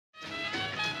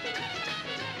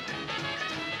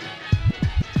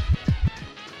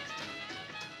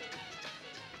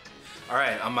All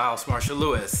right, I'm Miles Marshall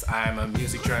Lewis. I'm a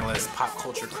music journalist, pop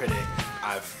culture critic.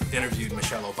 I've interviewed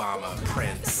Michelle Obama,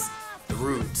 Prince, The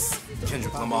Roots,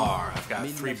 Kendrick Lamar. I've got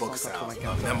 3 books out,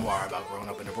 a memoir about growing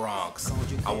up in the Bronx.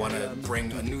 I want to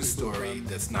bring a news story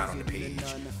that's not on the page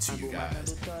to you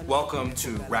guys. Welcome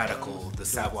to Radikal, the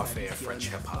savoir-faire French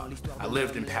hip-hop. I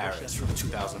lived in Paris from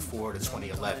 2004 to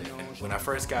 2011, and when I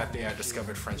first got there, I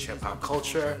discovered French hip-hop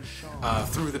culture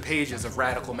through the pages of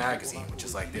Radikal Magazine, which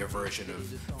is like their version of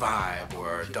Vibe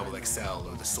or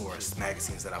XXL or The Source,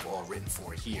 magazines that I've all written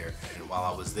for here. And while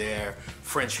I was there,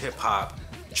 French hip-hop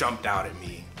jumped out at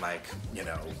me like, you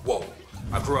know, whoa.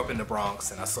 I grew up in the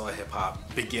Bronx and I saw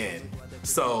hip-hop begin.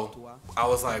 So I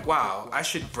was like, wow, I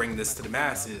should bring this to the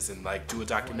masses and like do a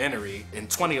documentary. In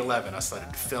 2011, I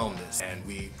started to film this, and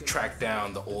we tracked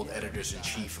down the old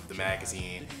editors-in-chief of the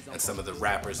magazine and some of the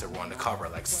rappers that were on the cover,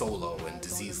 like Solo and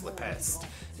Disease La Peste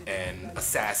and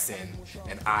Assassin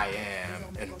and I Am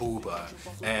and Booba.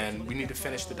 And we need to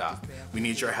finish the doc. We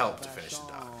need your help to finish the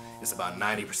doc. It's about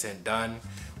 90% done.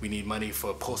 We need money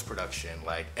for post-production,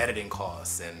 like editing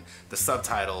costs and the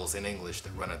subtitles in English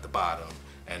that run at the bottom,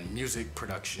 and music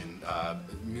production,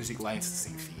 music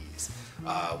licensing fees.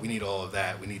 We need all of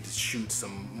that. We need to shoot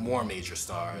some more major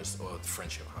stars of the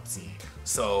French hip-hop scene.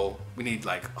 So we need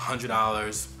like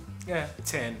 $100, yeah,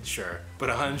 10, sure, but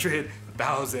 100,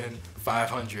 1,000,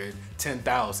 500,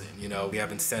 10,000. You know, we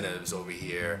have incentives over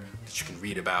here that you can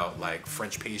read about, like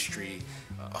French pastry,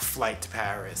 a flight to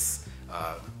Paris,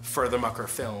 Further Mucker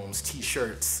Films,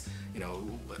 t-shirts. You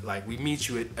know, like we meet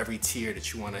you at every tier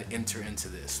that you want to enter into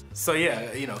this. So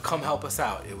yeah, you know, come help us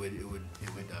out.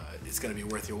 It's gonna be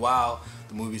worth your while.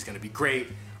 The movie's gonna be great.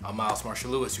 I'm Miles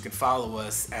Marshall Lewis. You can follow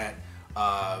us at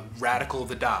Radikal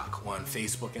the Doc on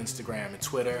Facebook, Instagram, and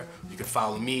Twitter. You can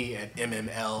follow me at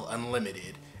MML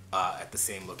Unlimited at the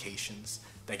same locations.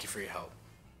 Thank you for your help.